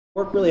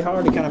Work really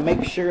hard to kind of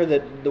make sure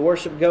that the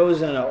worship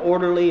goes in an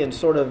orderly and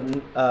sort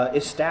of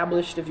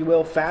established, if you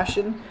will,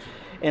 fashion.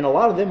 And a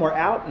lot of them were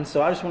out, and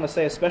so I just want to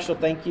say a special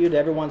thank you to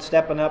everyone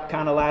stepping up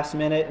kind of last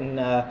minute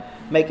and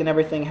making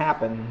everything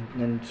happen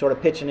and sort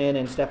of pitching in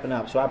and stepping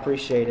up. So I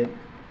appreciate it.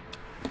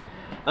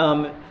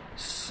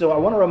 So I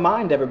want to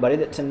remind everybody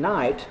that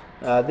tonight,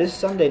 this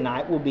Sunday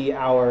night, will be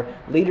our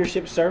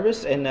leadership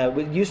service. And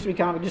it used to be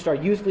kind of just our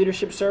youth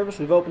leadership service.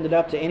 We've opened it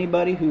up to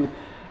anybody who...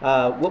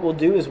 what we'll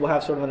do is we'll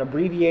have sort of an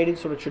abbreviated,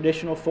 sort of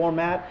traditional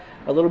format,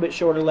 a little bit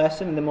shorter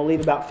lesson, and then we'll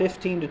leave about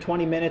 15 to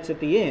 20 minutes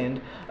at the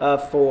end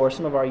for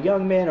some of our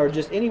young men or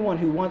just anyone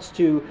who wants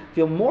to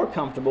feel more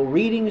comfortable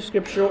reading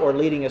Scripture or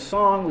leading a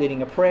song,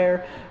 leading a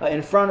prayer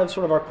in front of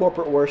sort of our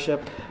corporate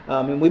worship.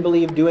 And we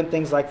believe doing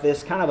things like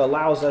this kind of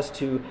allows us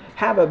to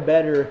have a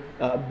better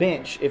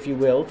bench, if you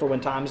will, for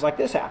when times like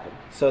this happen,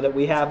 so that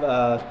we have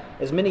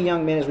as many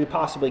young men as we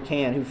possibly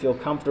can who feel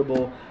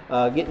comfortable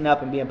getting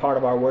up and being part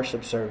of our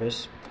worship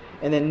service.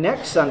 And then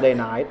next Sunday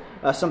night,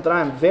 something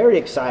I'm very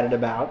excited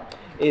about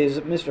is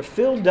Mr.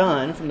 Phil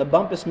Dunn from the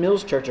Bumpus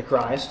Mills Church of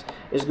Christ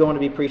is going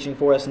to be preaching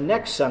for us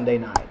next Sunday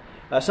night.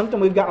 Something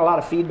we've gotten a lot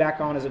of feedback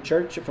on as a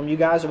church from you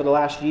guys over the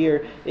last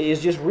year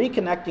is just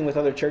reconnecting with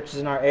other churches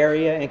in our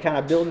area and kind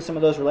of building some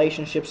of those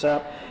relationships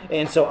up.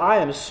 And so I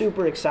am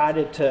super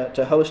excited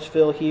to host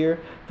Phil here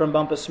from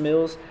Bumpus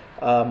Mills.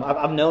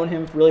 I've known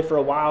him really for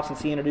a while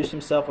since he introduced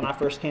himself when I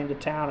first came to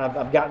town.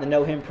 I've gotten to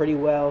know him pretty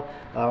well.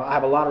 I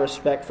have a lot of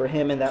respect for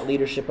him and that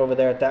leadership over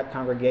there at that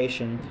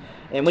congregation.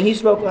 And when we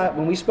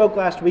spoke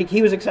last week,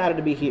 he was excited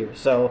to be here.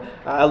 So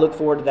I look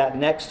forward to that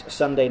next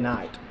Sunday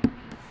night.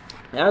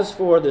 As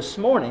for this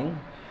morning,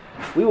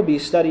 we will be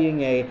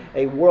studying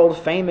a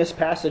world-famous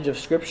passage of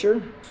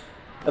Scripture,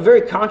 a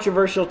very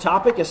controversial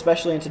topic,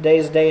 especially in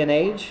today's day and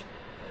age.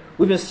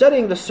 We've been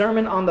studying the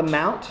Sermon on the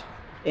Mount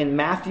in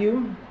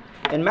Matthew.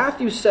 And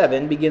Matthew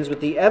 7 begins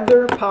with the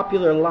ever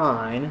popular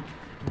line,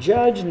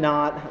 "Judge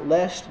not,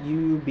 lest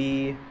you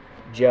be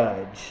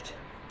judged."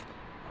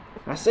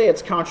 I say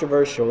it's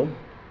controversial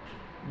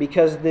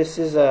because this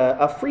is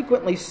a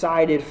frequently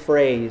cited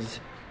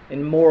phrase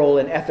in moral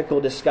and ethical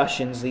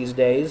discussions these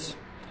days.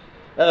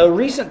 A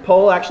recent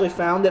poll actually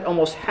found that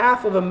almost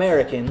half of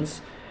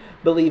Americans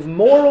believe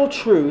moral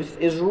truth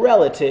is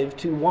relative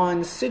to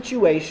one's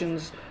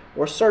situations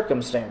or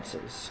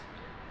circumstances.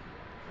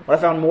 What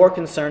I found more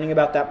concerning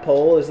about that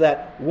poll is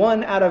that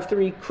 1 out of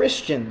 3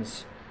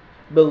 Christians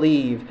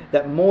believe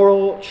that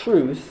moral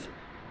truth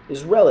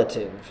is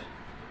relative.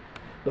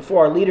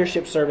 Before our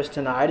leadership service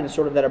tonight, and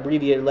sort of that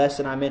abbreviated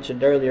lesson I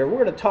mentioned earlier,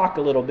 we're going to talk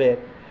a little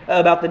bit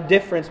about the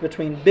difference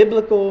between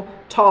biblical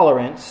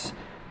tolerance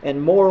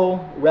and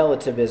moral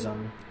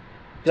relativism.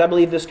 Because I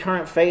believe this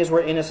current phase we're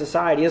in a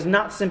society is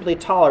not simply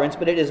tolerance,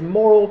 but it is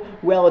moral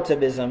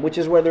relativism, which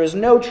is where there is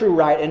no true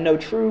right and no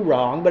true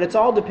wrong, but it's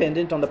all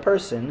dependent on the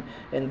person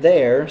and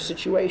their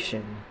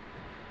situation.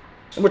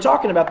 And we're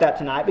talking about that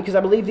tonight because I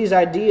believe these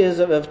ideas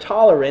of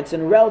tolerance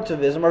and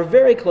relativism are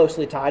very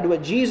closely tied to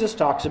what Jesus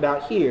talks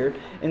about here,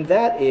 and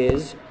that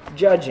is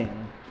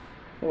judging,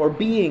 or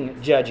being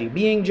judgy,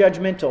 being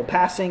judgmental,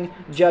 passing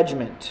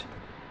judgment.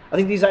 I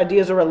think these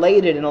ideas are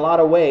related in a lot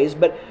of ways,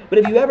 but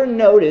have you ever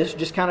noticed,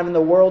 just kind of in the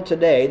world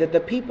today, that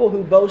the people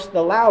who boast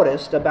the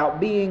loudest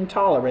about being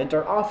tolerant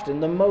are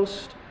often the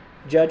most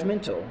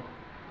judgmental?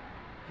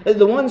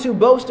 The ones who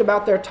boast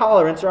about their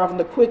tolerance are often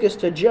the quickest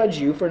to judge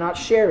you for not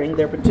sharing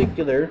their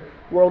particular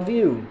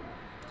worldview.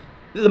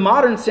 The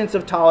modern sense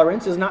of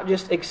tolerance is not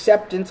just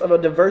acceptance of a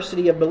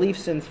diversity of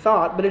beliefs and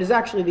thought, but it is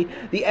actually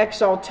the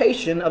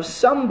exaltation of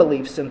some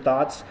beliefs and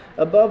thoughts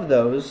above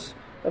those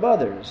of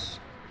others.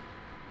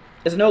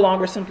 It's no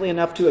longer simply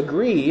enough to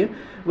agree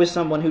with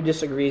someone who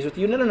disagrees with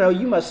you. No.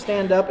 You must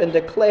stand up and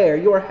declare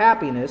your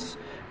happiness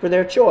for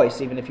their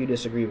choice, even if you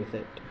disagree with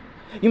it.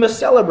 You must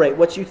celebrate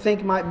what you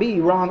think might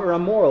be wrong or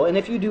immoral. And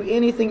if you do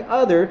anything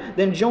other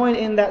than join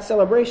in that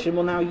celebration,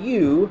 well, now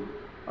you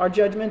are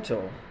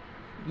judgmental.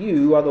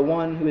 You are the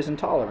one who is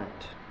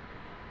intolerant.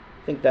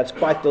 I think that's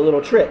quite the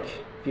little trick,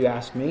 if you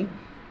ask me.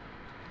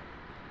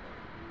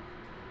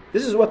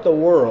 This is what the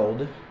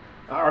world,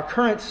 our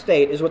current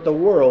state is what the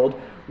world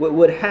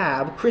would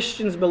have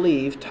Christians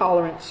believe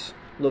tolerance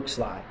looks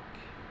like.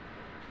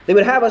 They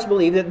would have us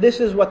believe that this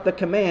is what the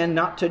command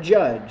not to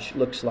judge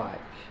looks like.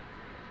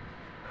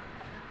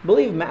 I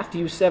believe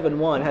Matthew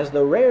 7:1 has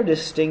the rare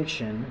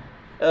distinction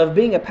of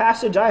being a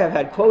passage I have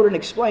had quoted and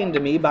explained to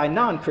me by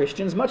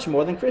non-Christians much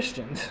more than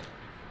Christians.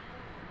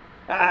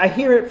 I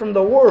hear it from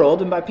the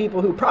world and by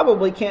people who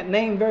probably can't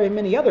name very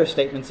many other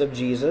statements of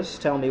Jesus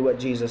tell me what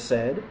Jesus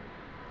said,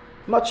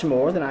 much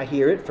more than I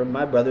hear it from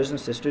my brothers and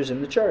sisters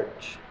in the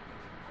church.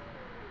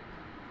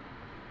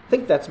 I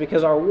think that's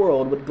because our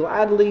world would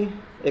gladly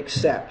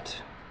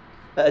accept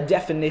a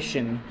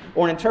definition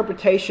or an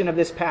interpretation of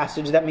this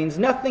passage that means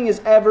nothing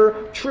is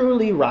ever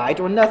truly right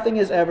or nothing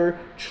is ever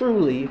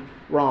truly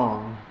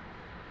wrong.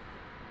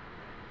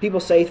 People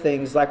say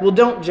things like, well,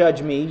 don't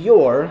judge me,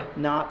 you're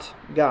not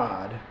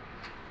God.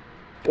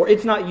 Or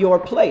it's not your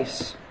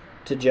place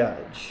to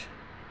judge.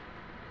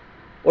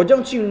 Or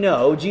don't you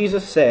know,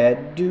 Jesus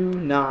said, do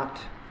not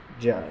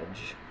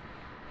judge.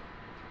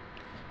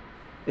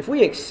 If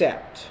we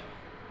accept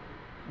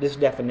this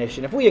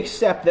definition, if we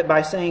accept that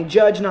by saying,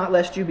 judge not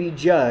lest you be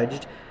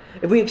judged,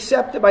 if we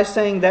accept that by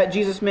saying that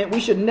Jesus meant we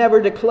should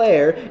never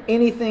declare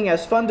anything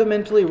as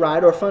fundamentally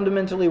right or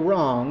fundamentally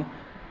wrong,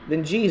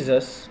 then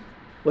Jesus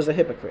was a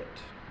hypocrite.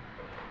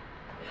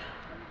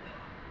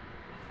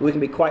 We can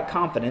be quite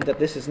confident that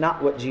this is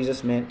not what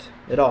Jesus meant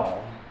at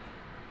all.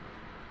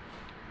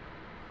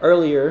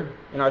 Earlier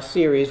in our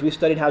series, we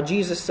studied how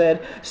Jesus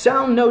said,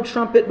 sound no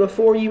trumpet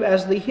before you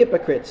as the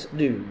hypocrites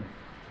do.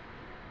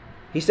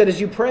 He said,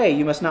 as you pray,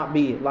 you must not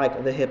be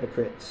like the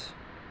hypocrites.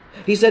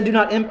 He said, do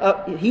not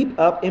heap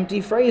up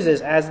empty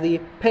phrases as the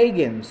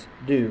pagans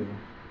do.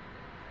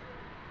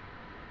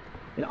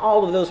 In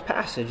all of those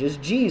passages,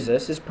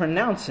 Jesus is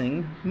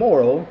pronouncing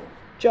moral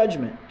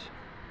judgment.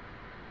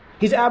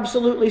 He's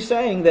absolutely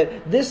saying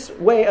that this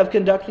way of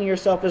conducting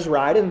yourself is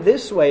right and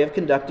this way of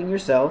conducting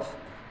yourself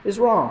is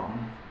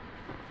wrong.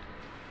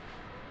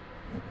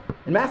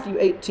 In Matthew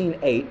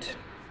 18:8,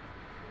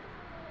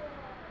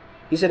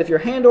 he said, if your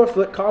hand or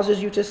foot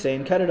causes you to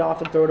sin, cut it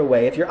off and throw it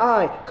away. If your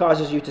eye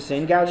causes you to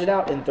sin, gouge it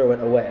out and throw it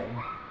away.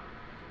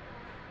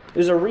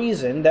 There's a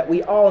reason that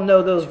we all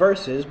know those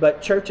verses,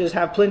 but churches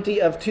have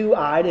plenty of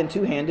two-eyed and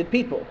two-handed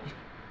people,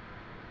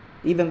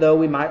 even though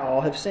we might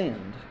all have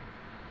sinned.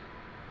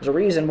 There's a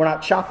reason we're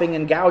not chopping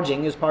and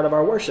gouging as part of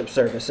our worship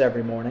service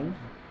every morning.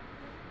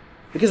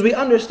 Because we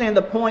understand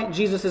the point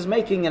Jesus is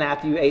making in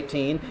Matthew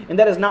 18, and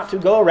that is not to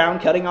go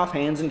around cutting off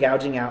hands and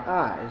gouging out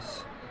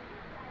eyes.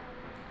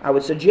 I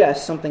would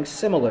suggest something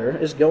similar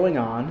is going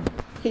on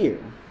here.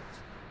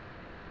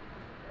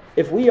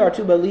 If we are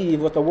to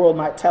believe what the world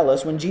might tell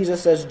us when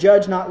Jesus says,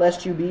 judge not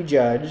lest you be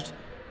judged,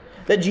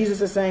 that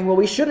Jesus is saying, well,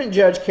 we shouldn't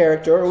judge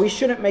character, or we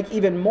shouldn't make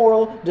even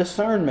moral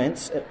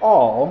discernments at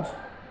all,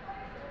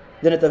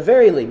 then at the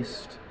very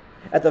least,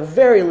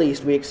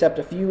 we accept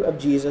a view of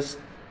Jesus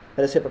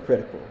that is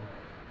hypocritical.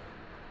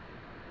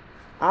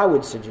 I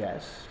would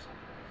suggest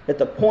that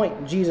the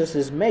point Jesus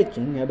is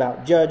making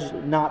about judge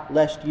not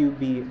lest you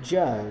be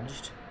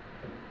judged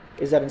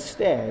is that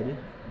instead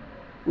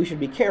we should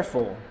be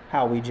careful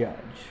how we judge.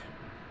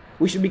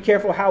 We should be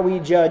careful how we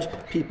judge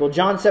people.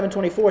 John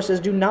 7:24 says,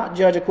 do not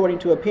judge according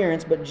to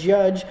appearance, but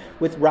judge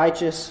with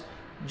righteous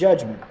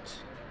judgment.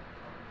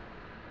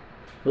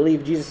 I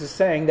believe Jesus is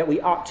saying that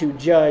we ought to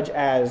judge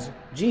as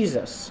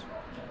Jesus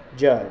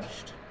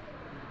judged.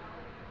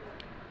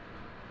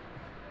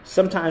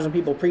 Sometimes when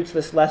people preach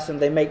this lesson,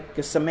 they make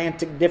a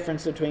semantic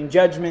difference between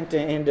judgment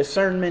and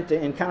discernment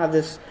and kind of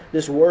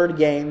this word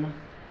game.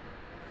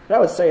 But I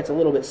would say it's a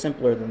little bit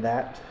simpler than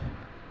that.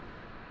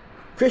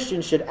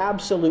 Christians should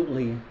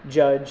absolutely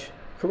judge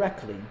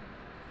correctly.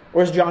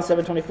 Or as John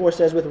 7:24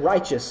 says, with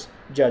righteous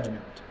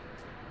judgment.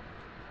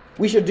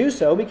 We should do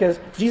so because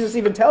Jesus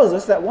even tells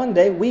us that one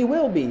day we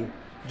will be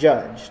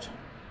judged.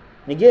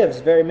 And he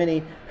gives very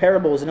many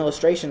parables and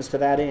illustrations to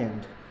that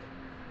end.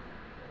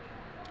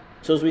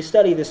 So as we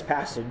study this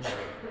passage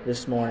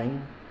this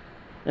morning,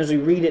 as we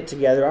read it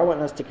together, I want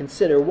us to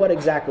consider what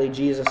exactly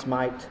Jesus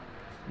might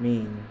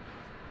mean.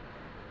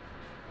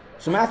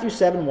 So Matthew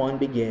 7:1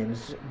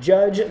 begins,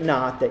 judge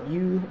not that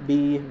you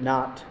be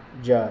not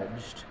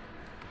judged.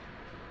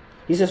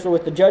 He says, for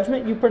with the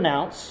judgment you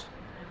pronounce,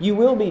 you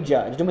will be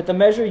judged, and with the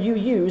measure you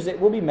use, it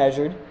will be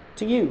measured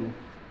to you.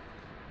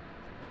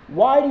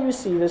 Why do you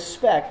see the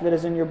speck that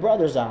is in your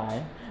brother's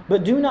eye,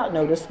 but do not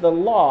notice the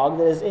log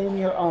that is in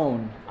your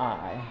own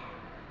eye?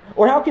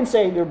 Or how can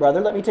say to your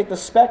brother, let me take the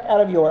speck out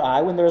of your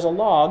eye when there is a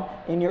log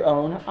in your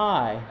own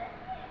eye?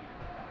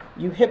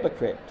 You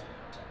hypocrite.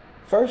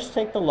 First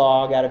take the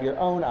log out of your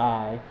own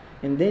eye,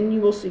 and then you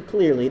will see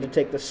clearly to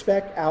take the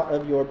speck out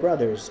of your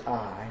brother's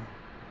eye.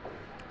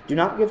 Do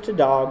not give to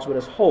dogs what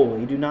is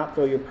holy. Do not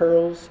throw your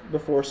pearls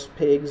before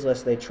pigs,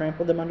 lest they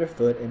trample them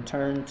underfoot and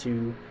turn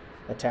to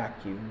attack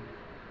you.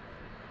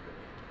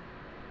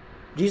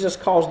 Jesus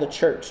calls the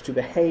church to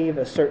behave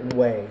a certain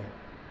way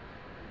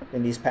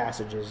in these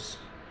passages.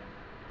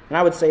 And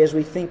I would say as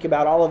we think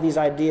about all of these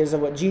ideas of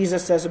what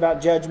Jesus says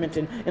about judgment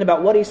and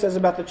about what he says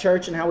about the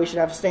church and how we should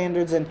have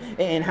standards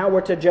and how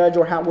we're to judge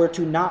or how we're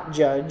to not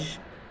judge,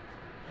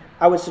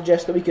 I would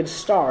suggest that we could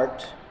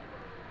start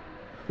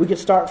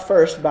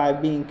first by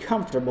being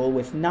comfortable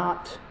with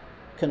not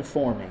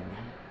conforming.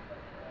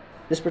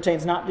 This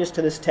pertains not just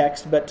to this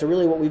text, but to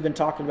really what we've been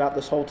talking about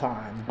this whole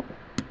time.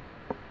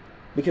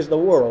 Because the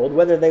world,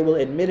 whether they will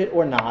admit it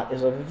or not,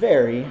 is a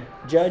very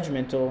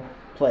judgmental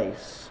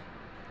place.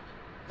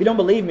 If you don't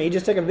believe me,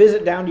 just take a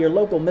visit down to your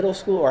local middle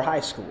school or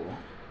high school.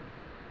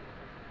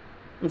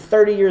 I'm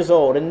 30 years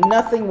old, and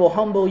nothing will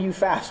humble you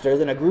faster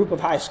than a group of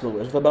high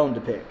schoolers with a bone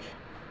to pick.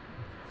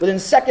 Within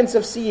seconds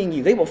of seeing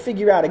you, they will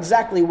figure out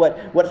exactly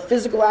what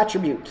physical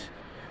attribute,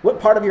 what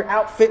part of your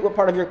outfit, what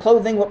part of your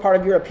clothing, what part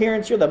of your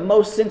appearance you're the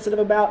most sensitive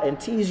about, and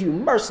tease you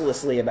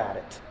mercilessly about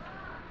it.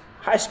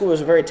 High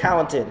schoolers are very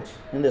talented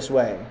in this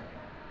way.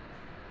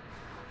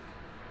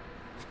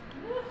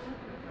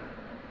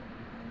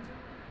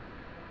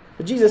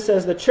 But Jesus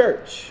says the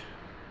church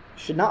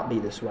should not be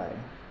this way.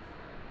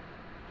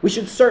 We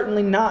should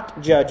certainly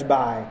not judge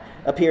by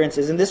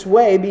appearances. In this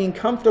way, being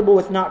comfortable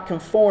with not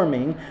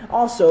conforming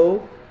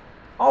also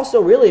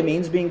really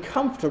means being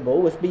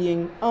comfortable with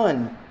being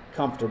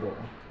uncomfortable.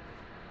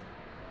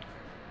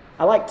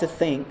 I like to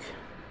think,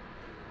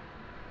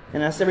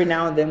 and that's every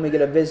now and then we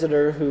get a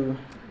visitor who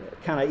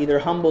kind of either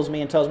humbles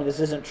me and tells me this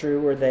isn't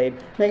true, or they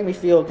make me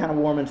feel kind of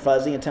warm and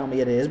fuzzy and tell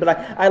me it is. But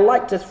I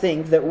like to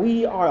think that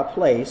we are a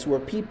place where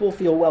people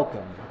feel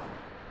welcome.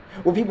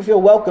 Where people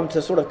feel welcome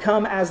to sort of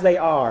come as they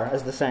are,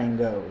 as the saying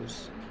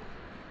goes.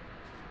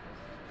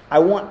 I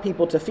want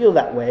people to feel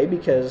that way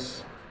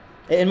because,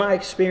 in my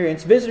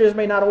experience, visitors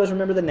may not always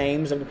remember the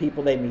names of the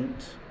people they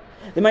meet.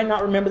 They might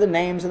not remember the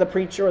names of the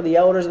preacher or the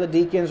elders or the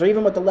deacons or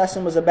even what the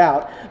lesson was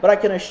about. But I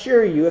can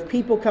assure you, if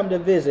people come to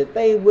visit,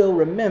 they will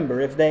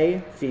remember if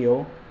they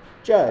feel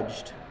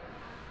judged.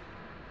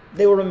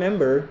 They will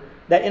remember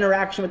that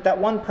interaction with that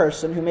one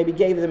person who maybe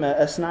gave them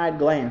a snide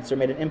glance or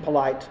made an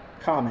impolite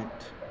comment.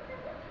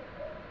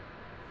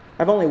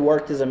 I've only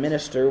worked as a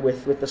minister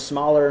with the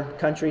smaller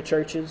country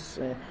churches.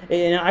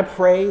 And I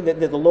pray that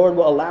the Lord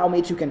will allow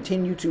me to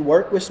continue to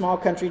work with small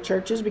country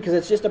churches because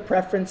it's just a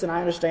preference and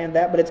I understand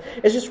that. But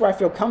it's just where I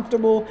feel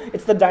comfortable.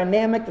 It's the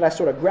dynamic that I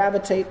sort of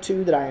gravitate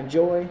to, that I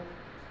enjoy.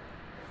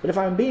 But if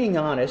I'm being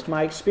honest,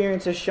 my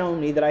experience has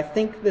shown me that I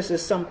think this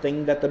is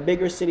something that the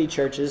bigger city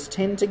churches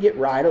tend to get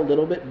right a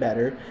little bit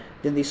better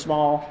than the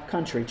small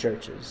country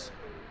churches.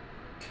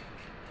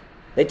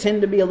 They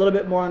tend to be a little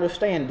bit more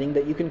understanding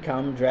that you can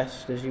come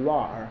dressed as you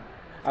are.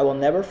 I will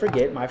never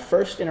forget my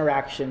first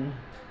interaction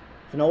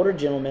with an older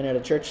gentleman at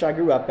a church I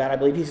grew up at. I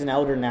believe he's an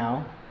elder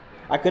now.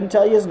 I couldn't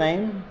tell you his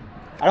name.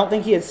 I don't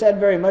think he had said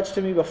very much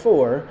to me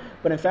before,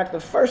 but in fact the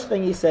first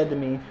thing he said to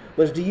me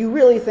was, "Do you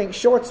really think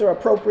shorts are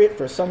appropriate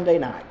for Sunday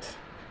night?"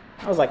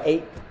 I was like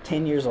 8,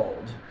 10 years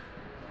old.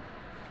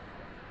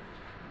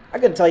 I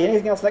couldn't tell you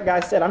anything else that guy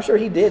said. I'm sure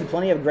he did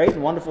plenty of great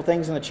and wonderful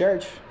things in the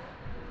church.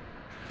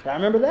 But I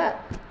remember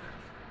that.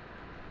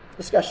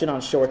 Discussion on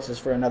shorts is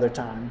for another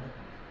time.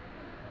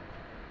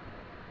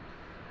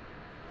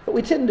 But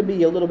we tend to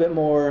be a little bit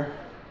more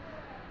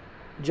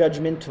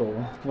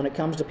judgmental when it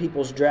comes to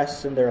people's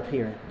dress and their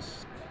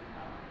appearance.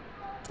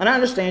 And I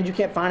understand you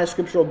can't find a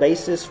scriptural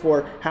basis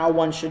for how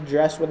one should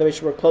dress, whether they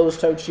should wear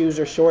closed-toed shoes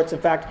or shorts. In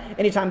fact,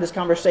 anytime this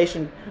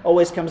conversation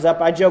always comes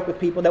up, I joke with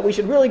people that we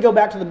should really go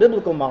back to the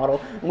biblical model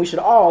and we should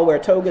all wear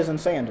togas and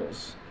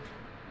sandals.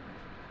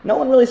 No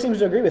one really seems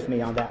to agree with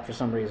me on that for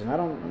some reason. I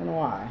don't know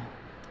why.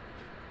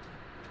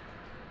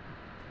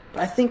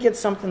 I think it's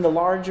something the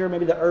larger,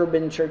 maybe the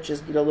urban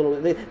churches get a little...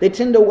 They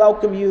tend to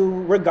welcome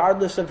you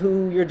regardless of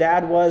who your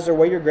dad was or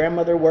where your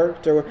grandmother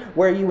worked or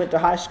where you went to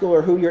high school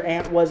or who your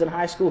aunt was in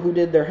high school, who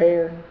did their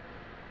hair.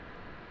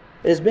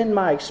 It has been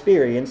my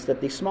experience that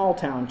the small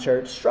town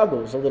church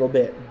struggles a little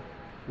bit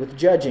with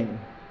judging,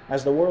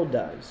 as the world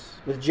does,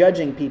 with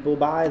judging people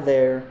by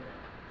their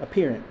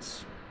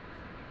appearance.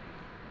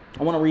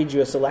 I want to read you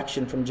a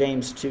selection from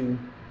James 2.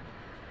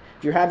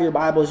 If you have your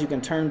Bibles, you can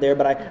turn there,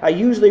 but I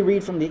usually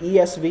read from the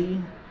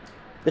ESV.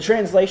 The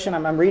translation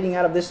I'm reading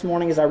out of this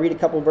morning as I read a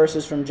couple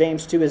verses from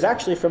James 2 is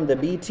actually from the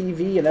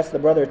BTV, and that's the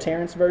Brother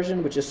Terrence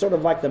version, which is sort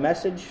of like the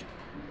Message.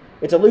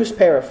 It's a loose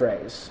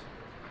paraphrase,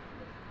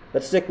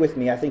 but stick with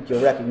me, I think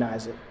you'll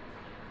recognize it.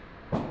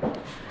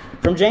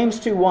 From James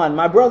 2:1,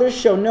 "My brothers,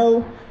 show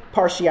no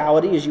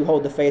partiality as you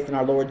hold the faith in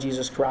our Lord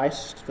Jesus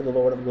Christ for the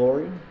Lord of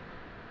glory.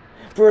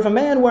 For if a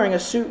man wearing a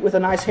suit with a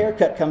nice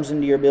haircut comes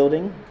into your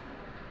building,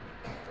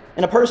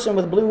 and a person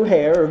with blue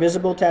hair or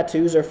visible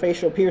tattoos or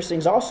facial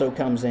piercings also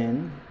comes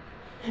in,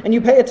 and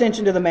you pay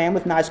attention to the man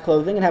with nice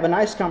clothing and have a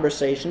nice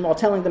conversation while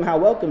telling them how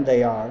welcome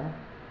they are,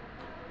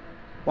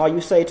 while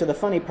you say to the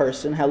funny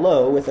person,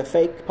 'hello,' with a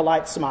fake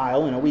polite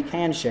smile and a weak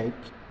handshake,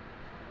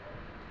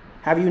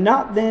 have you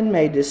not then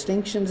made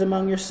distinctions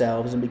among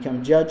yourselves and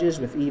become judges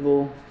with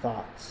evil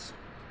thoughts?"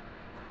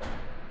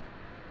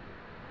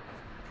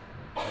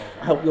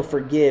 I hope you'll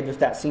forgive if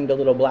that seemed a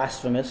little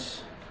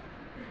blasphemous,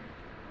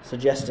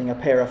 suggesting a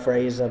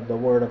paraphrase of the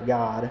Word of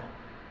God.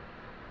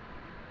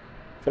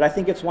 But I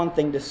think it's one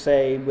thing to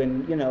say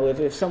when,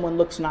 if someone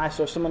looks nice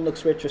or someone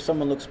looks rich or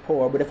someone looks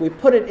poor. But if we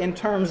put it in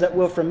terms that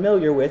we're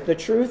familiar with, the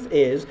truth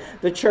is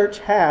the church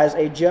has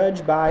a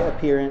judge by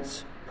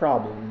appearance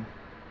problem.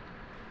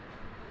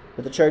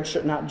 But the church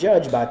should not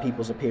judge by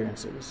people's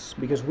appearances,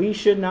 because we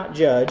should not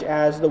judge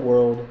as the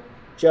world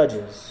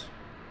judges.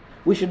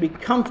 We should be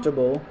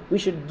comfortable, we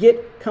should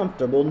get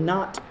comfortable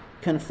not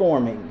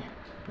conforming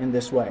in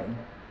this way.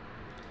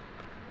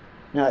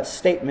 Now, that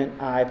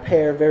statement I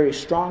pair very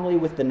strongly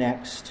with the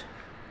next,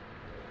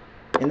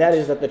 and that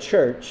is that the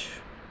church,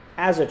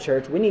 as a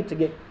church, we need to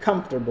get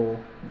comfortable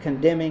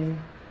condemning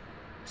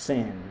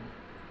sin.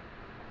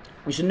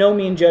 We should no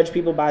means judge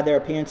people by their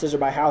appearances or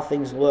by how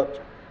things look,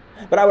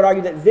 but I would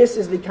argue that this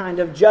is the kind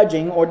of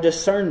judging or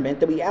discernment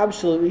that we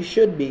absolutely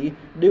should be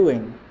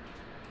doing.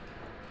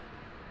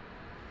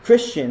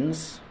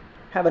 Christians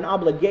have an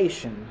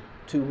obligation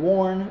to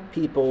warn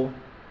people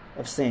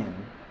of sin.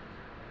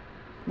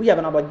 We have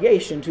an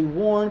obligation to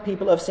warn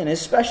people of sin,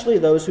 especially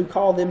those who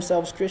call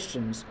themselves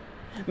Christians.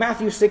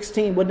 Matthew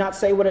 16 would not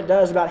say what it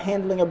does about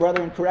handling a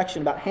brother in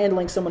correction, about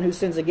handling someone who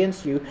sins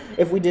against you,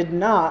 if we did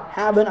not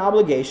have an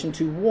obligation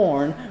to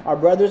warn our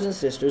brothers and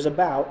sisters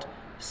about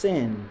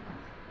sin.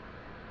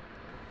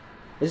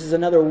 This is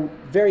another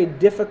very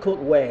difficult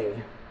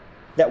way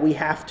that we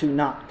have to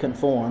not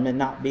conform and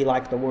not be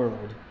like the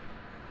world.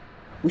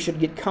 We should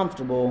get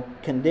comfortable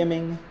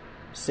condemning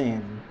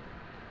sin.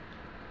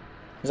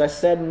 As I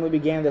said when we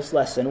began this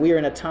lesson, we are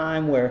in a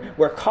time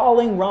where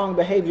calling wrong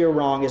behavior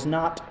wrong is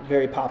not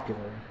very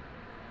popular.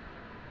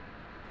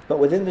 But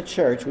within the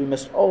church, we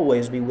must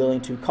always be willing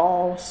to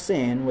call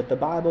sin what the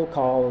Bible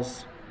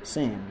calls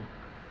sin.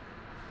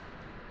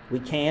 We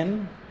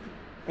can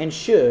and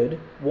should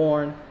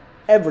warn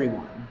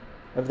everyone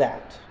of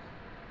that.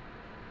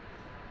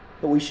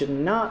 But we should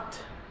not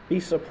be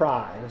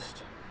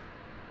surprised.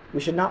 We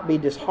should not be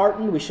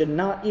disheartened. We should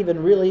not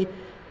even really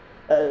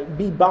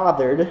be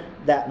bothered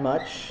that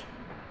much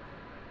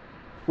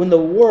when the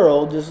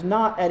world does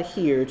not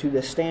adhere to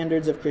the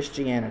standards of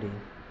Christianity.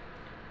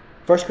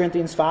 1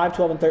 Corinthians 5,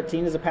 12 and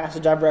 13 is a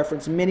passage I've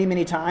referenced many,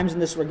 many times in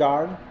this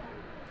regard.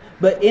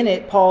 But in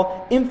it,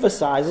 Paul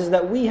emphasizes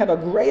that we have a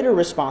greater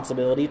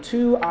responsibility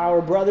to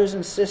our brothers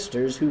and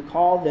sisters who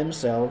call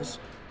themselves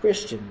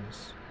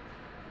Christians.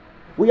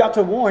 We ought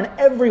to warn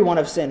everyone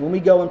of sin when we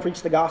go and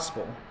preach the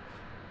gospel.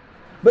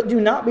 But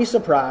do not be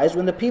surprised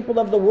when the people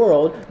of the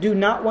world do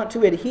not want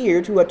to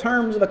adhere to the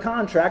terms of a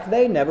contract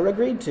they never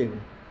agreed to.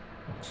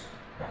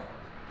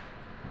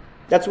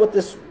 That's what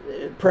this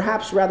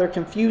perhaps rather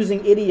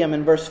confusing idiom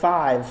in verse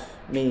 5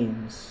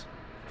 means.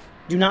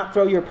 Do not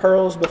throw your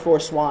pearls before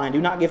swine.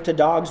 Do not give to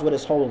dogs what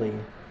is holy.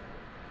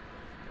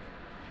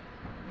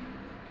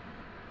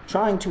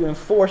 Trying to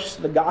enforce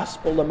the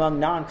gospel among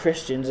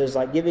non-Christians is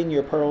like giving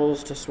your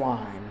pearls to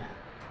swine.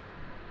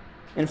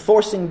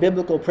 Enforcing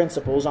biblical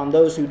principles on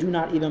those who do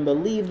not even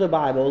believe the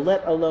Bible,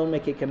 let alone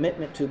make a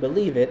commitment to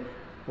believe it,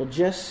 will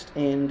just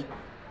end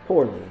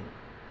poorly.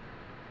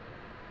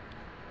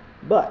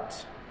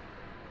 But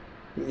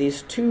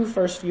these two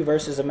first few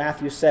verses of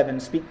Matthew 7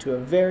 speak to a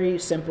very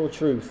simple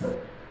truth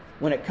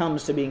when it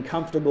comes to being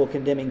comfortable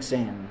condemning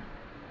sin.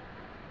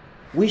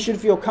 We should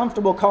feel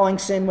comfortable calling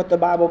sin what the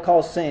Bible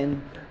calls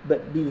sin,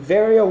 but be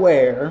very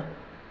aware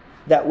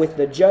that with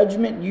the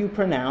judgment you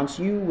pronounce,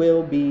 you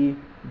will be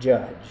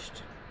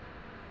judged.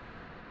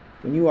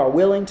 When you are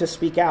willing to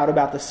speak out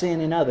about the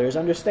sin in others,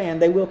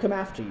 understand they will come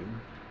after you.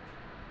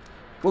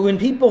 But when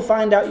people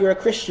find out you're a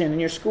Christian in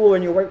your school or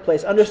in your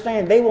workplace,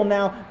 understand they will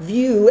now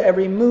view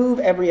every move,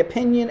 every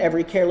opinion,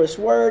 every careless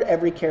word,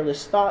 every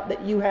careless thought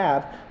that you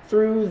have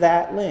through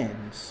that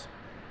lens.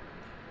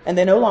 And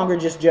they no longer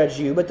just judge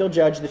you, but they'll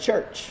judge the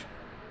church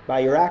by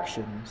your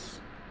actions.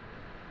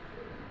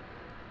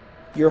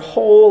 Your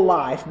whole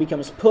life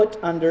becomes put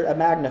under a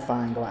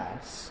magnifying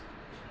glass.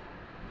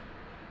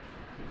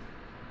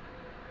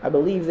 I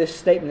believe this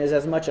statement is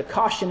as much a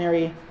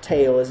cautionary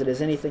tale as it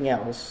is anything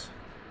else.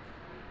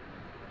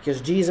 Because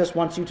Jesus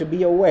wants you to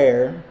be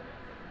aware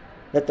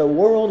that the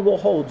world will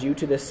hold you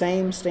to the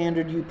same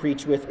standard you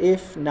preach with,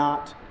 if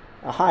not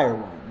a higher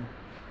one.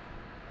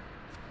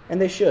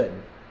 And they should.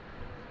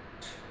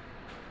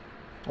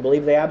 I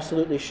believe they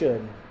absolutely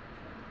should.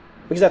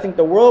 Because I think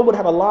the world would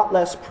have a lot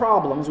less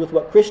problems with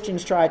what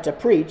Christians try to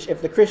preach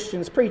if the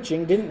Christians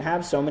preaching didn't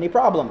have so many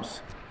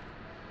problems.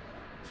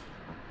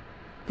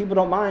 People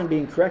don't mind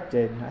being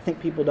corrected. I think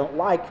people don't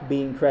like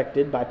being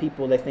corrected by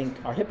people they think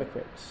are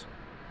hypocrites.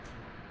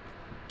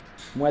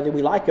 Whether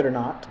we like it or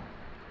not,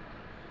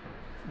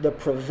 the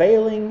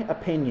prevailing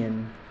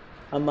opinion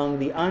among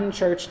the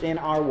unchurched in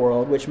our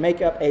world, which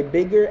make up a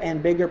bigger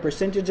and bigger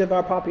percentage of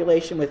our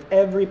population with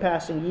every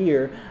passing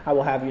year, I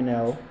will have you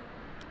know,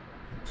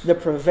 the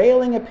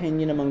prevailing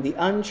opinion among the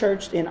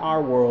unchurched in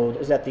our world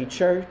is that the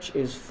church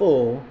is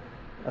full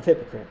of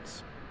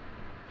hypocrites.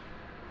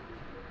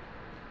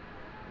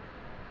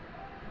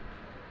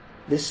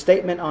 This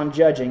statement on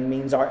judging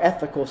means our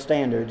ethical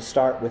standards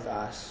start with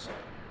us.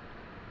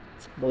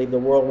 I believe the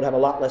world would have a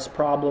lot less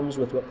problems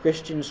with what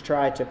Christians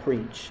try to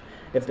preach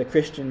if the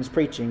Christians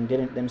preaching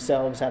didn't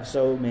themselves have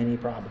so many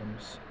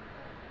problems.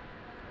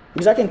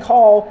 Because I can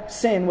call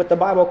sin what the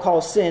Bible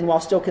calls sin while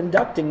still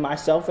conducting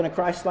myself in a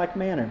Christ-like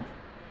manner.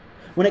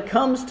 When it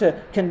comes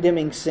to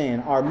condemning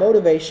sin, our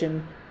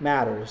motivation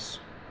matters.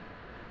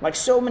 Like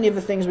so many of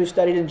the things we've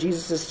studied in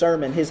Jesus'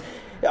 sermon,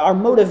 our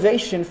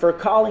motivation for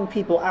calling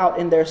people out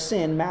in their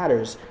sin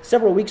matters.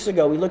 Several weeks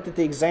ago, we looked at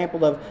the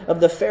example of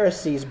the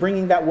Pharisees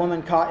bringing that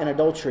woman caught in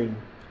adultery.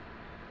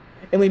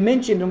 And we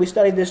mentioned when we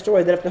studied this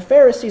story that if the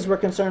Pharisees were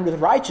concerned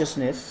with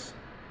righteousness,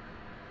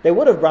 they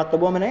would have brought the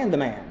woman and the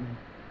man.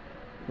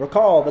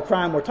 Recall, the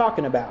crime we're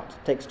talking about.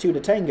 It takes two to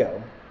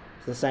tango,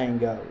 as the saying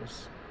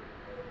goes.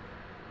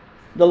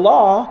 The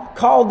law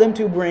called them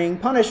to bring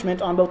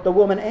punishment on both the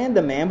woman and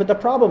the man, but the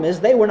problem is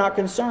they were not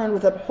concerned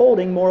with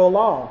upholding moral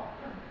law.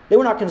 They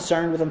were not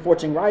concerned with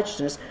enforcing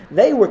righteousness.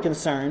 They were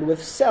concerned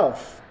with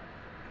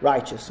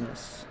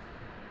self-righteousness.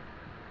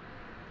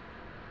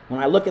 When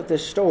I look at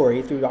this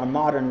story through our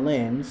modern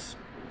lens,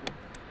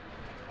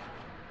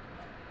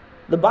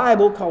 The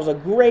Bible calls a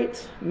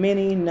great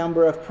many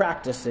number of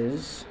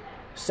practices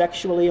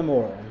sexually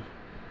immoral.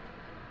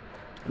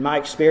 In my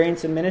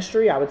experience in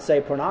ministry, I would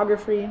say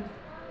pornography,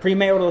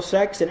 premarital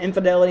sex, and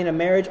infidelity in a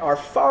marriage are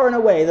far and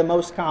away the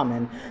most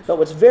common. But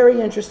what's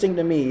very interesting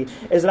to me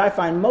is that I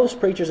find most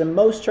preachers and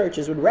most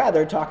churches would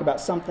rather talk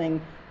about something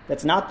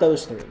that's not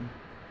those three.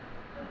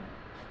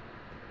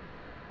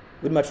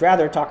 We'd much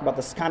rather talk about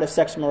this kind of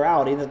sexual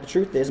morality that the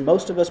truth is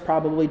most of us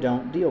probably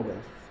don't deal with.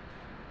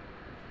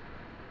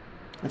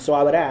 And so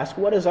I would ask,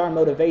 what is our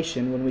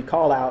motivation when we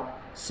call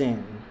out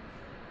sin?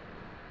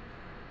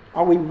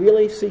 Are we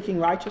really seeking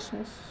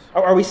righteousness?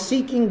 Are we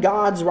seeking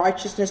God's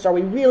righteousness? Are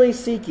we really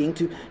seeking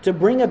to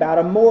bring about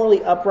a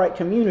morally upright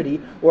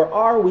community? Or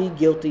are we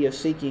guilty of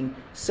seeking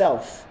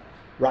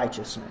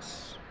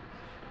self-righteousness?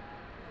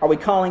 Are we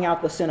calling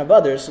out the sin of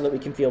others so that we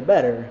can feel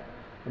better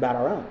about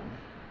our own?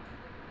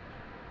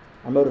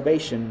 Our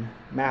motivation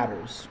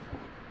matters.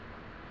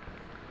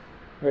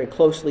 Very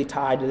closely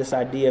tied to this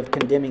idea of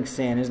condemning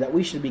sin is that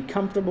we should be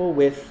comfortable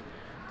with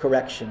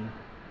correction.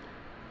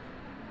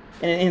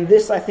 And in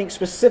this, I think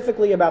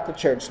specifically about the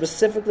church,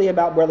 specifically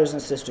about brothers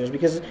and sisters,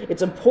 because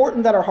it's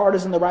important that our heart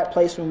is in the right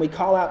place when we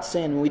call out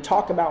sin, when we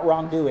talk about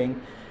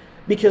wrongdoing,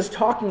 because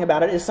talking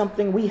about it is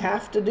something we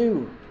have to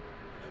do.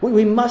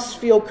 We must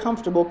feel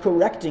comfortable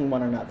correcting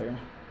one another.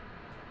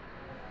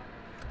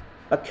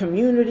 A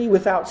community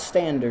without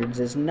standards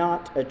is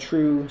not a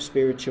true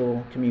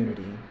spiritual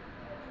community.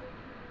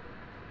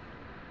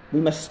 We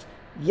must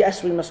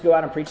go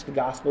out and preach the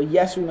gospel.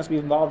 Yes, we must be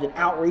involved in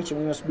outreach, and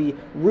we must be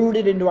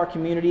rooted into our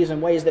communities in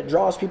ways that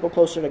draws people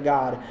closer to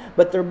God.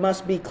 But there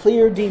must be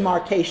clear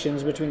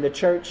demarcations between the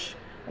church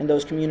and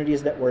those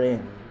communities that we're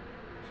in.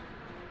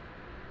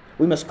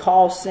 We must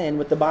call sin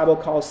what the Bible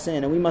calls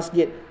sin, and we must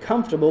get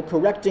comfortable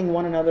correcting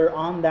one another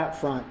on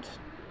that front.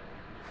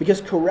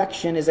 Because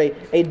correction is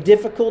a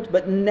difficult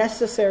but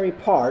necessary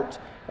part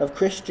of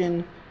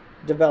Christian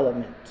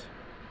development.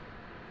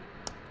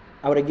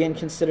 I would again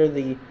consider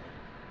the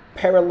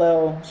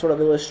parallel sort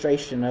of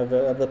illustration of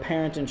the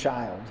parent and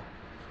child.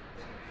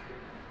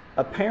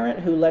 A parent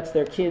who lets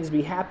their kids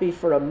be happy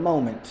for a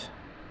moment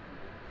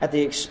at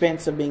the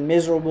expense of being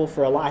miserable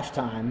for a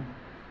lifetime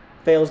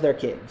fails their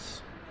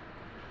kids.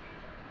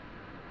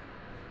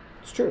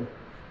 It's true.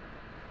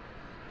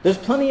 There's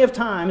plenty of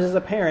times as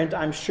a parent,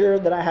 I'm sure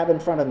that I have in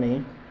front of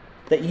me,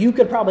 that you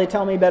could probably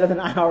tell me better than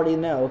I already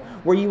know,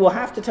 where you will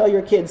have to tell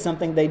your kids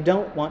something they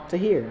don't want to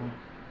hear.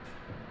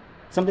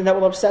 Something that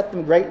will upset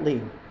them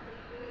greatly.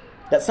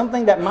 That's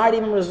something that might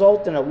even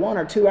result in a 1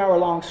 or 2 hour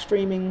long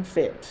screaming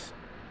fit.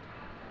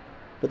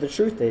 But the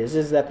truth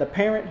is that the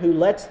parent who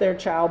lets their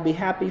child be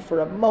happy for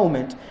a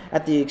moment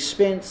at the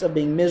expense of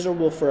being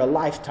miserable for a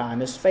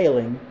lifetime is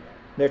failing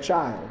their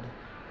child.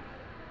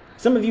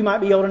 Some of you might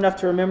be old enough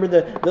to remember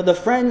the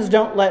Friends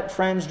Don't Let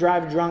Friends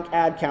Drive Drunk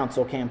ad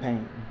council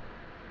campaign.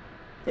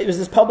 It was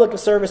this public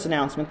service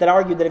announcement that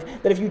argued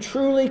that if you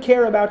truly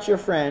care about your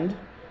friend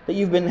that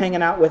you've been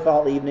hanging out with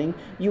all evening,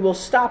 you will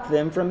stop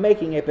them from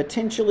making a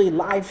potentially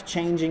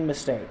life-changing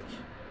mistake.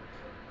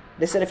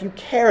 They said if you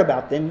care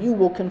about them, you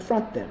will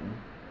confront them.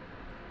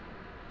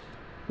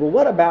 Well,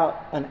 what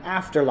about an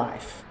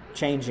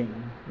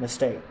afterlife-changing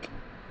mistake?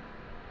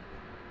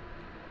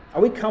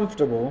 Are we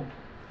comfortable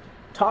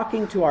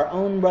talking to our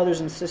own brothers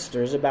and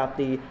sisters about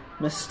the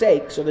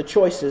mistakes or the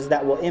choices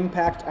that will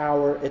impact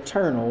our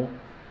eternal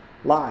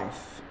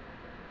life?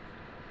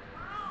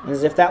 And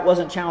as if that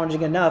wasn't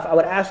challenging enough, I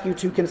would ask you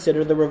to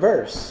consider the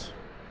reverse.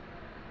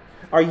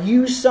 Are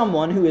you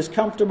someone who is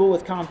comfortable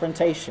with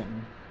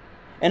confrontation?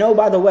 And oh,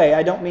 by the way,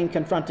 I don't mean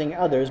confronting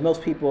others.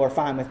 Most people are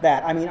fine with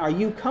that. I mean, are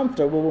you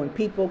comfortable when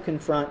people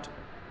confront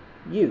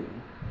you?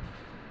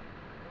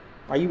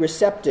 Are you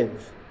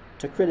receptive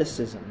to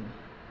criticism?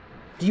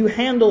 Do you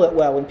handle it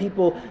well when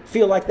people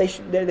feel like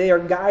they are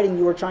guiding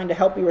you or trying to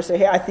help you or say,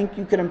 hey, I think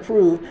you could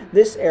improve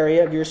this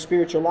area of your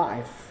spiritual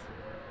life?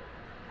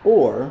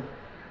 Or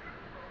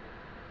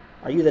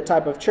are you the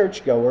type of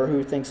churchgoer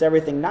who thinks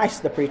everything nice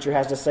the preacher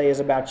has to say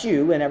is about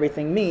you and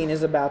everything mean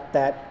is about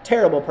that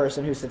terrible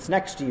person who sits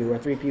next to you or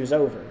 3 pews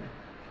over?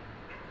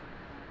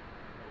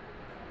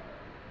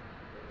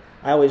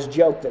 I always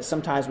joke that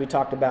sometimes we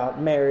talked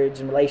about marriage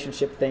and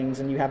relationship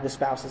things and you have the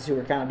spouses who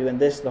are kind of doing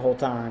this the whole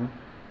time.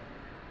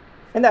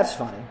 And that's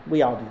funny.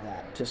 We all do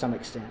that to some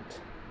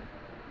extent.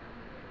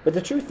 But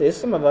the truth is,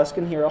 some of us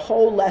can hear a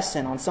whole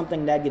lesson on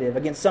something negative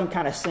against some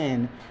kind of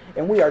sin,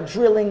 and we are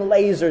drilling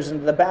lasers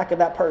into the back of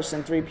that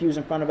person 3 pews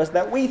in front of us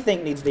that we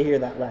think needs to hear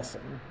that lesson.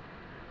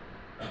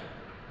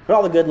 But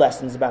all the good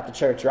lessons about the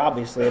church are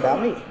obviously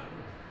about me.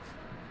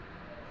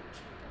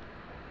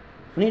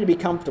 We need to be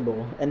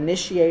comfortable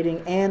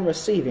initiating and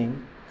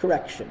receiving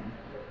correction.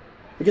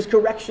 Because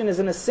correction is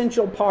an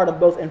essential part of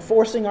both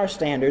enforcing our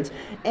standards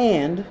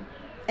and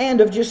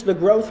of just the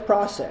growth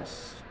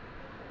process.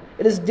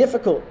 It is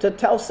difficult to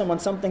tell someone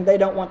something they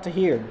don't want to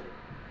hear.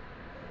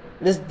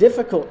 It is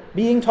difficult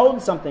being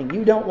told something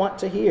you don't want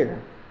to hear.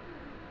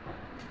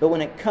 But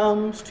when it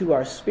comes to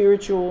our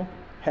spiritual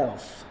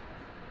health,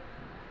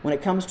 when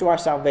it comes to our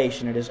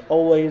salvation, it is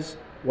always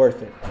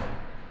worth it.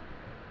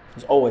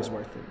 is always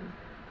worth it.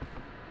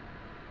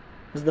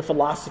 This is the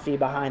philosophy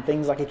behind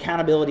things like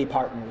accountability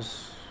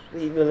partners,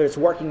 whether it's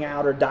working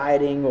out or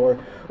dieting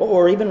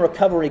or even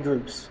recovery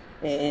groups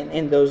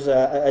in those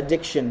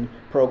addiction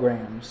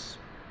programs.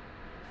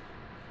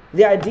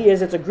 The idea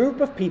is it's a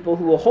group of people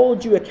who will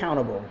hold you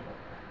accountable,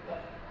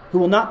 who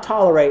will not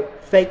tolerate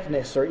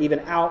fakeness or even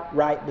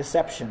outright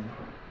deception.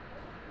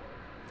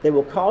 They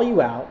will call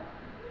you out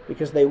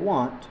because they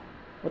want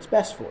what's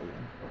best for you.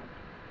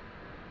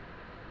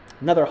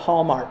 Another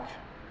hallmark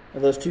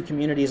of those two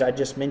communities I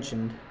just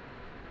mentioned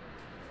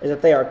is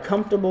that they are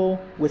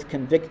comfortable with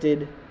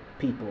convicted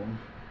people.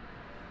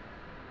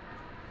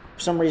 For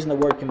some reason, the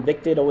word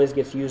convicted always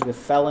gets used with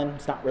felon.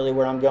 It's not really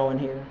where I'm going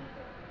here.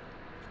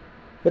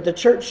 But the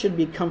church should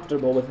be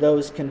comfortable with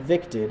those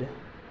convicted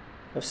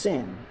of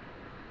sin.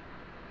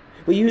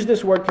 We use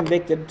this word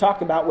convicted to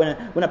talk about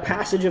when a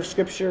passage of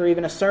Scripture, or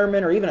even a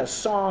sermon, or even a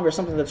song, or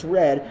something that's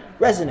read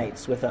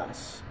resonates with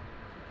us.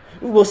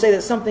 We'll say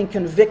that something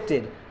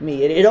convicted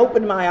me. It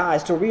opened my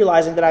eyes to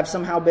realizing that I've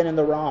somehow been in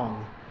the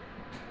wrong.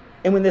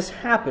 And when this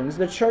happens,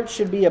 the church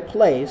should be a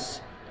place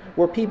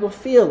where people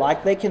feel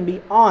like they can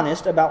be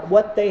honest about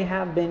what they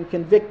have been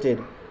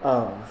convicted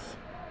of.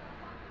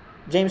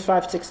 James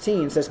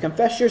 5:16 says,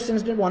 "Confess your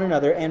sins to one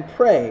another and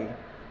pray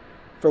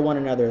for one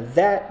another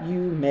that you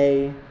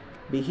may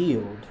be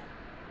healed."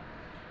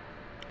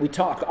 We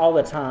talk all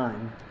the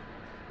time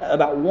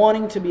about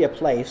wanting to be a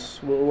place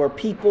where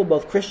people,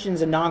 both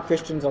Christians and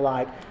non-Christians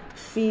alike,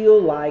 feel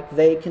like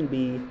they can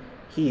be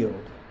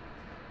healed.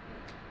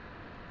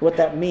 What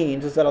that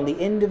means is that on the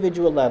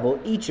individual level,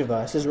 each of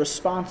us is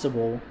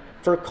responsible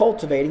for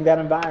cultivating that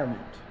environment,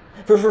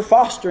 for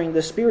fostering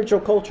the spiritual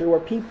culture where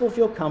people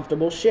feel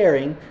comfortable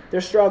sharing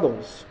their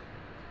struggles,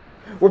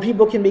 where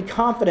people can be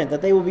confident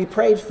that they will be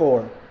prayed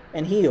for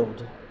and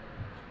healed,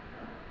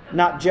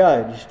 not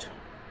judged,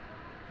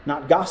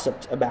 not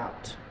gossiped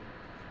about,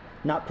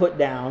 not put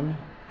down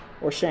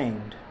or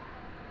shamed.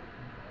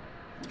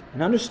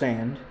 And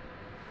understand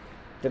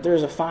that there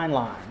is a fine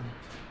line.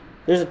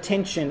 There's a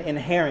tension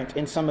inherent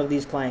in some of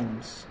these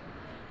claims.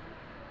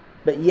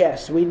 But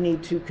yes, we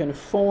need to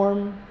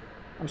condemn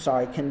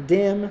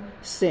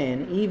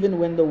sin even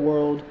when the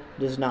world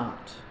does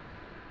not.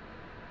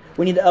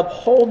 We need to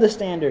uphold the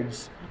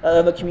standards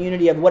of a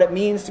community, of what it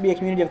means to be a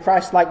community of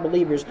Christ-like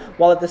believers,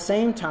 while at the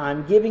same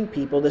time giving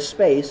people the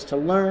space to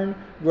learn,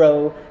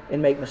 grow, and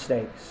make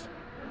mistakes.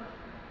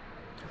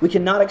 We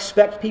cannot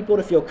expect people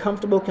to feel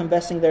comfortable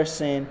confessing their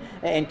sin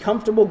and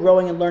comfortable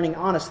growing and learning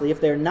honestly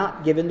if they're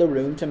not given the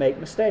room to make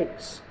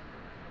mistakes.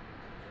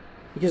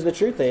 Because the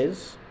truth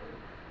is,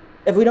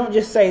 if we don't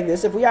just say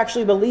this, if we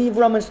actually believe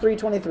Romans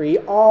 3:23,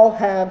 all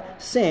have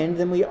sinned,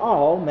 then we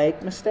all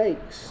make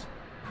mistakes.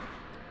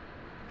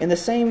 And the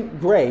same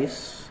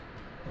grace,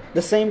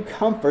 the same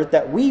comfort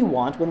that we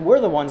want when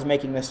we're the ones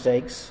making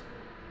mistakes,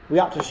 we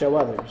ought to show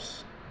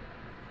others.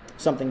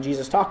 Something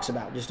Jesus talks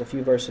about just a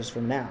few verses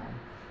from now.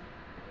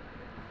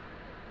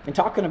 In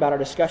talking about our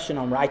discussion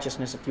on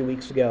righteousness a few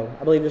weeks ago,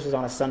 I believe this was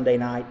on a Sunday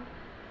night,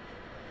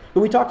 but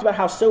we talked about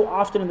how so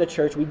often in the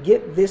church we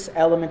get this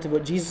element of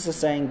what Jesus is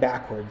saying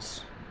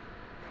backwards.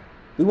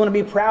 We want to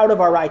be proud of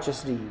our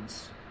righteous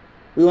deeds.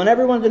 We want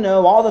everyone to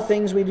know all the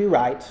things we do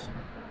right,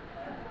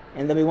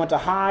 and then we want to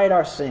hide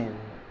our sin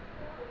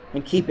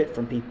and keep it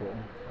from people.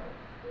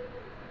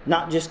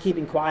 Not just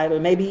keeping quiet,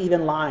 but maybe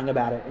even lying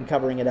about it and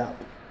covering it up.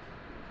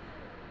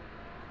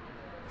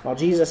 While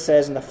Jesus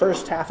says in the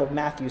first half of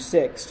Matthew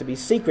 6 to be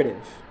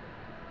secretive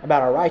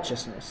about our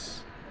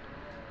righteousness,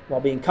 while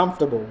being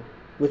comfortable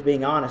with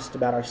being honest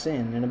about our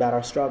sin and about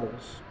our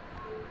struggles.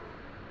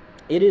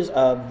 It is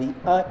of the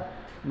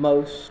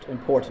utmost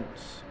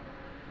importance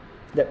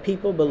that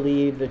people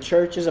believe the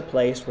church is a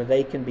place where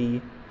they can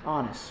be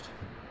honest,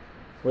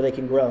 where they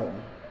can grow,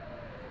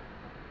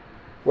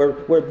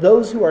 where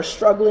those who are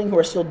struggling, who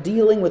are still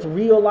dealing with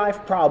real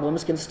life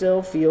problems, can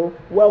still feel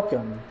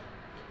welcome.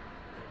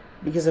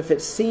 Because if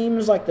it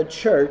seems like the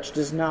church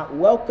does not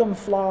welcome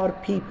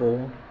flawed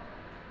people,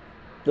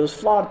 those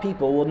flawed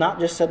people will not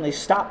just suddenly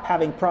stop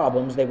having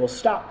problems, they will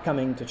stop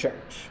coming to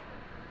church.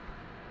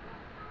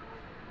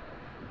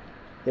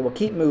 They will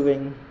keep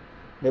moving,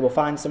 they will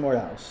find somewhere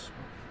else.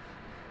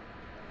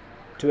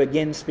 To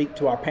again speak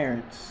to our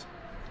parents,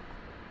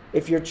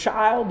 if your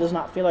child does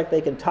not feel like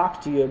they can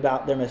talk to you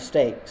about their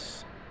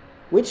mistakes,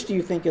 which do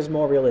you think is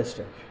more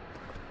realistic?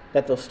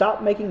 That they'll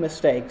stop making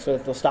mistakes or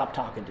that they'll stop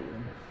talking to you?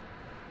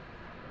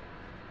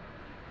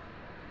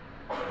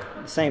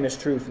 The same is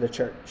true for the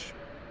church.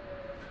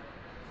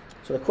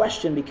 So the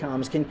question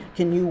becomes, can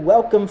you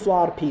welcome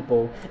flawed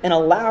people and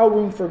allow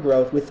room for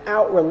growth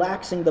without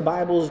relaxing the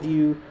Bible's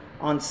view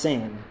on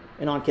sin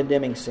and on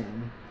condemning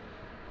sin?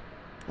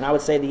 And I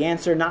would say the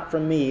answer, not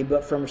from me,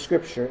 but from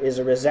Scripture, is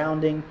a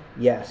resounding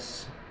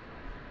yes.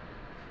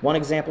 One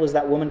example is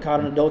that woman caught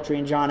in adultery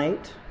in John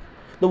 8.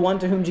 The one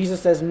to whom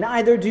Jesus says,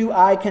 "Neither do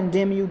I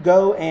condemn you,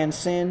 go and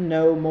sin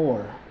no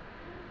more."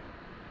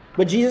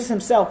 But Jesus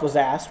himself was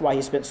asked why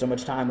he spent so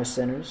much time with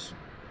sinners,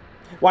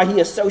 why he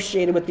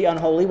associated with the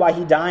unholy, why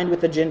he dined with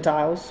the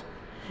Gentiles.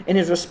 And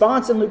his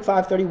response in Luke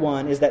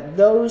 5:31 is that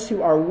those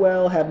who are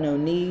well have no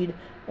need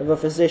of a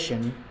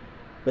physician,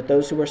 but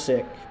those who are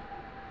sick.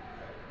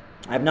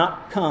 I have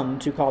not come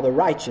to call the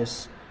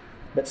righteous,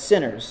 but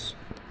sinners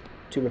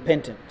to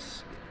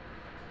repentance.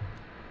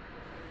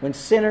 When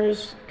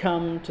sinners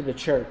come to the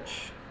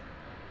church,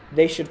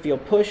 they should feel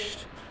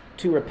pushed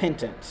to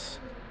repentance,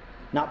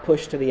 not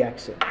pushed to the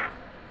exit.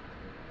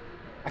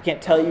 I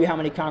can't tell you how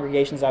many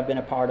congregations I've been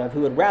a part of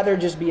who would rather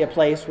just be a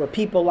place where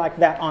people like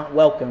that aren't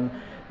welcome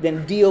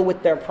than deal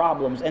with their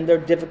problems and their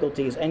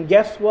difficulties. And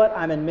guess what?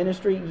 I'm in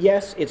ministry.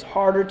 Yes, it's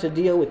harder to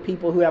deal with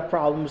people who have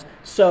problems.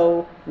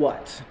 So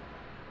what?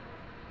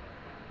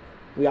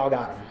 We all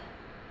got them.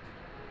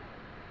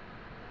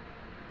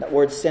 That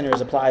word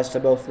sinners applies to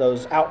both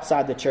those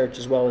outside the church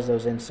as well as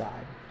those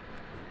inside.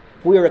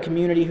 We are a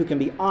community who can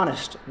be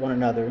honest with one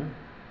another,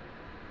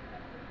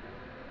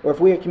 or if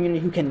we are a community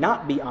who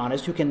cannot be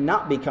honest, who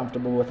cannot be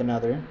comfortable with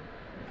another,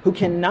 who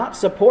cannot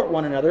support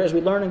one another as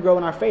we learn and grow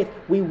in our faith,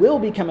 we will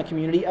become a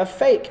community of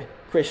fake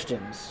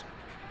Christians.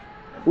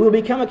 We will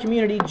become a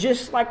community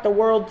just like the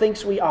world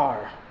thinks we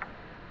are,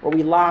 where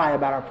we lie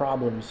about our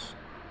problems,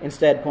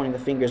 instead pointing the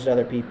fingers at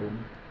other people.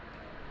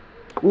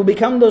 We'll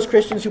become those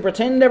Christians who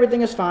pretend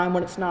everything is fine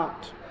when it's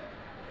not.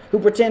 Who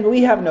pretend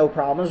we have no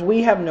problems,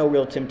 we have no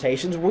real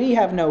temptations, we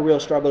have no real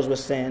struggles with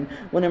sin,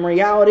 when in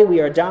reality we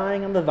are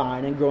dying on the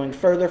vine and growing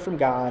further from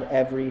God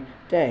every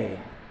day.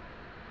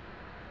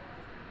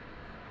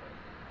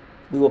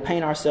 We will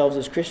paint ourselves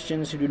as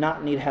Christians who do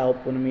not need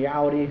help when in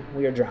reality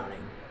we are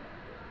drowning.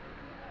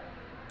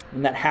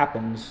 When that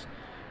happens,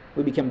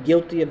 we become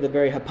guilty of the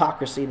very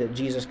hypocrisy that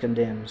Jesus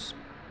condemns.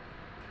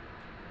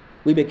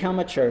 We become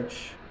a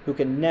church who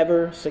can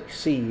never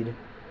succeed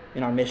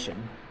in our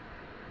mission.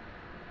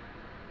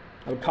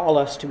 I would call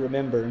us to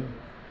remember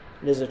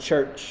that as a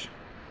church,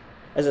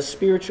 as a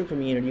spiritual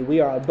community, we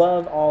are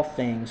above all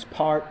things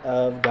part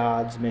of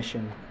God's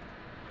mission.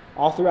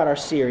 All throughout our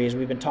series,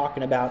 we've been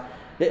talking about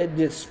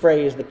this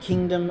phrase, the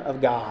kingdom of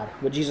God,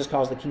 what Jesus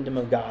calls the kingdom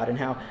of God, and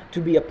how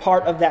to be a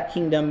part of that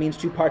kingdom means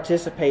to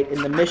participate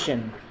in the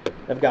mission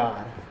of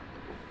God.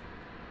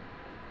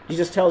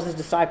 Jesus tells his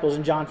disciples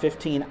in John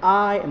 15,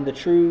 I am the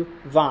true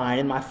vine,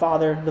 and my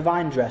Father the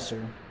vine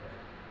dresser.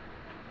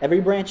 Every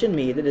branch in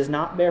me that does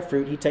not bear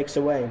fruit, he takes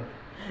away.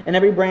 And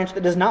every branch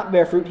that does not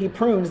bear fruit, he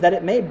prunes, that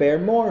it may bear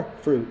more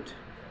fruit.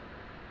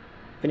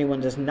 If anyone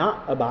does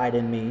not abide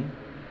in me,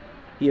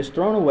 he is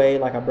thrown away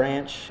like a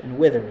branch and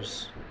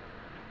withers.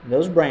 And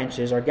those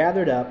branches are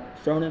gathered up,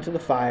 thrown into the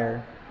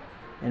fire,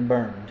 and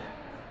burned.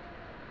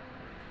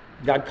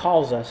 God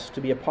calls us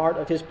to be a part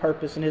of his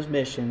purpose and his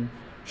mission,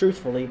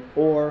 truthfully,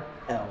 or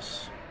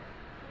else.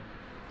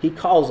 He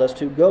calls us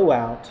to go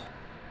out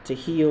to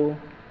heal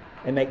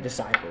and make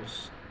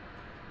disciples.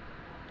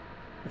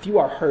 If you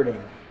are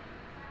hurting,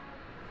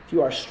 if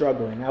you are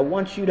struggling, I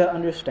want you to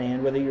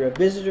understand, whether you're a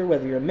visitor,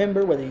 whether you're a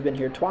member, whether you've been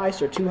here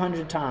twice or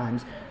 200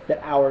 times,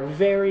 that our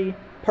very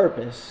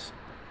purpose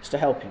is to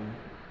help you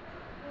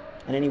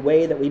in any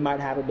way that we might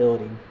have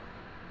ability.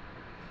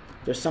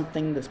 If there's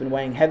something that's been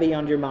weighing heavy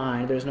on your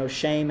mind, there's no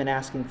shame in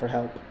asking for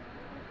help.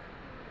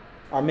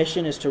 Our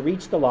mission is to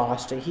reach the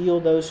lost, to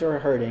heal those who are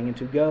hurting, and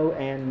to go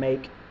and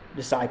make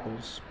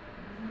disciples.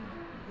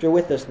 If you're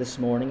with us this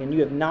morning and you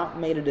have not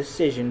made a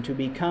decision to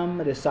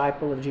become a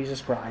disciple of Jesus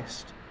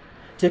Christ,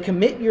 to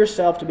commit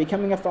yourself to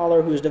becoming a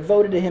follower who is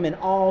devoted to him in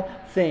all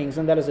things,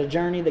 and that is a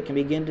journey that can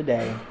begin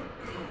today.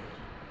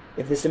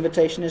 If this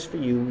invitation is for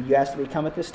you, you ask to become at this